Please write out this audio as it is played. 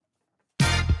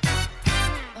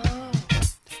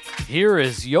Here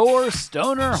is your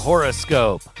Stoner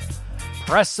Horoscope.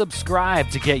 Press subscribe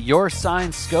to get your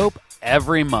sign scope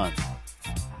every month.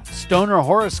 Stoner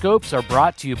Horoscopes are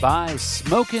brought to you by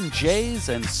Smokin' Jays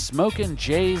and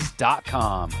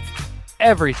SmokinJays.com.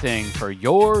 Everything for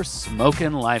your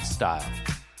smokin' lifestyle.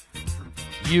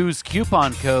 Use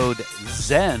coupon code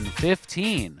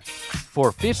ZEN15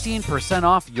 for 15%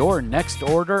 off your next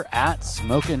order at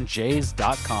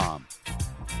SmokinJays.com.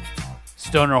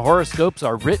 Stoner Horoscopes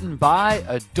are written by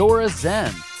Adora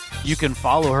Zen. You can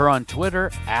follow her on Twitter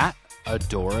at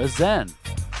Adora Zen.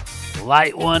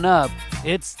 Light one up.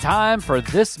 It's time for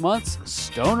this month's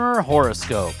Stoner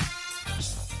Horoscope.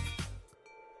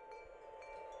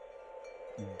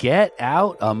 Get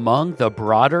out among the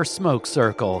broader smoke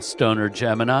circle, Stoner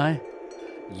Gemini.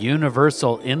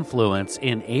 Universal influence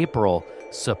in April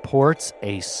supports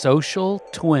a social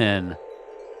twin.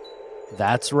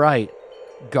 That's right.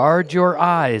 Guard your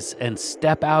eyes and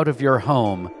step out of your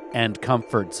home and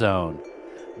comfort zone.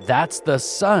 That's the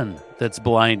sun that's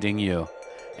blinding you,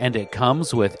 and it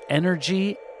comes with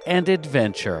energy and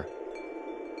adventure.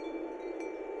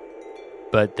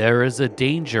 But there is a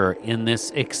danger in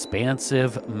this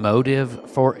expansive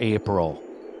motive for April.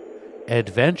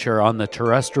 Adventure on the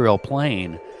terrestrial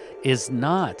plane is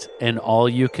not an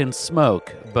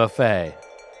all-you-can-smoke buffet.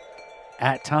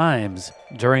 At times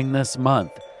during this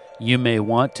month, you may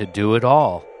want to do it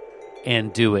all,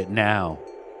 and do it now.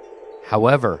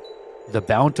 However, the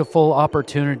bountiful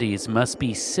opportunities must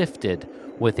be sifted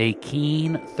with a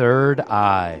keen third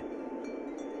eye.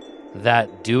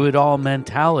 That do-it-all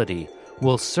mentality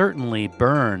will certainly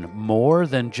burn more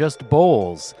than just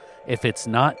bowls if it's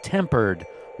not tempered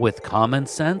with common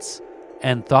sense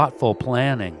and thoughtful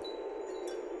planning.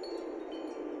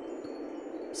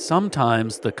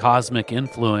 Sometimes the cosmic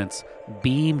influence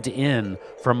beamed in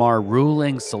from our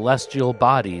ruling celestial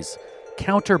bodies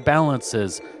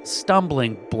counterbalances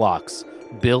stumbling blocks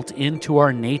built into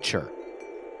our nature.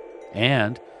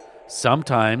 And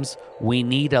sometimes we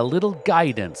need a little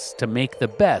guidance to make the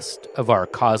best of our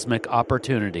cosmic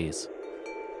opportunities.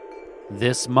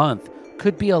 This month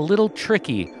could be a little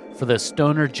tricky for the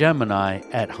Stoner Gemini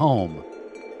at home.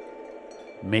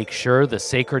 Make sure the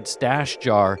sacred stash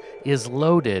jar is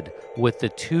loaded with the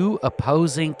two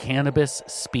opposing cannabis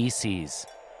species.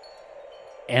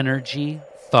 Energy,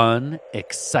 fun,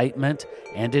 excitement,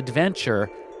 and adventure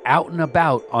out and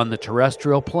about on the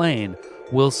terrestrial plane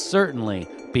will certainly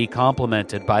be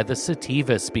complemented by the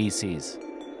sativa species.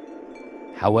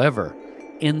 However,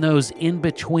 in those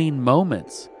in-between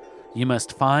moments, you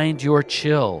must find your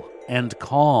chill and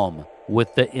calm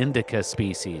with the indica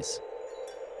species.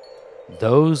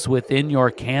 Those within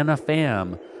your canna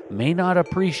fam may not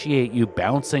appreciate you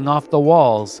bouncing off the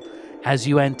walls as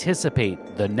you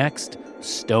anticipate the next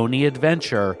stony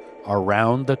adventure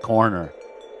around the corner.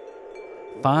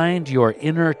 Find your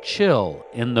inner chill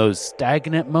in those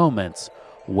stagnant moments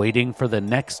waiting for the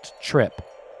next trip,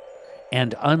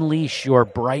 and unleash your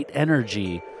bright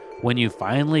energy when you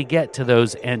finally get to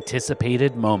those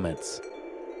anticipated moments.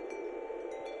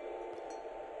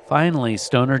 Finally,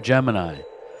 Stoner Gemini,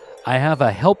 I have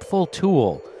a helpful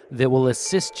tool that will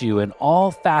assist you in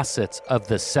all facets of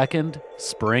the second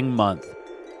spring month.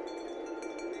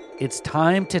 It's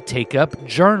time to take up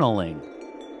journaling.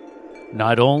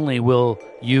 Not only will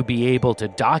you be able to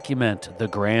document the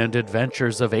grand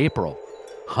adventures of April,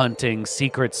 hunting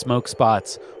secret smoke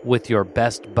spots with your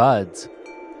best buds,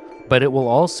 but it will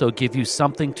also give you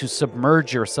something to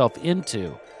submerge yourself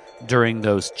into during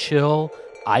those chill,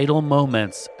 idle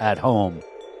moments at home.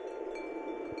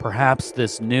 Perhaps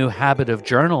this new habit of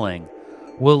journaling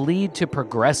will lead to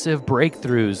progressive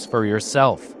breakthroughs for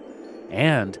yourself,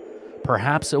 and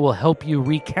perhaps it will help you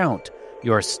recount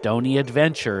your stony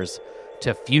adventures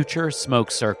to future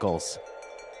smoke circles.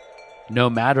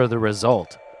 No matter the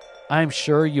result, I'm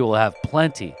sure you will have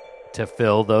plenty to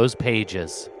fill those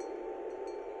pages.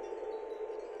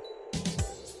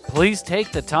 Please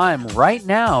take the time right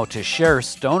now to share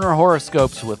Stoner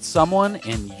Horoscopes with someone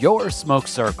in your smoke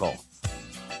circle.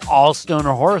 All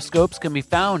Stoner Horoscopes can be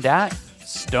found at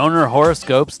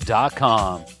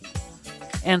StonerHoroscopes.com.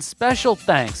 And special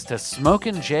thanks to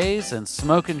Smokin' Jays and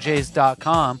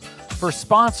SmokinJays.com for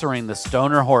sponsoring the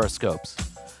Stoner Horoscopes.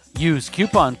 Use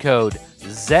coupon code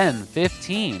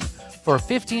ZEN15 for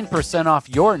 15% off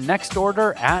your next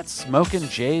order at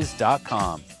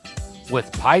SmokinJays.com.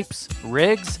 With pipes,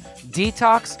 rigs,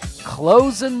 detox,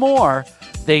 clothes, and more,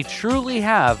 they truly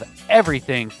have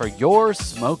everything for your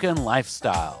smokin'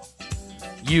 lifestyle.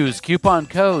 Use coupon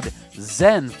code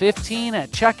ZEN15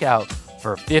 at checkout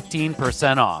for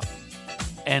 15% off.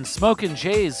 And Smokin'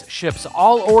 Jay's ships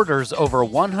all orders over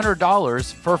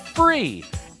 $100 for free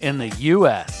in the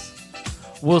U.S.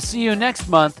 We'll see you next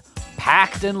month,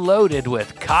 packed and loaded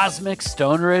with cosmic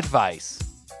stoner advice.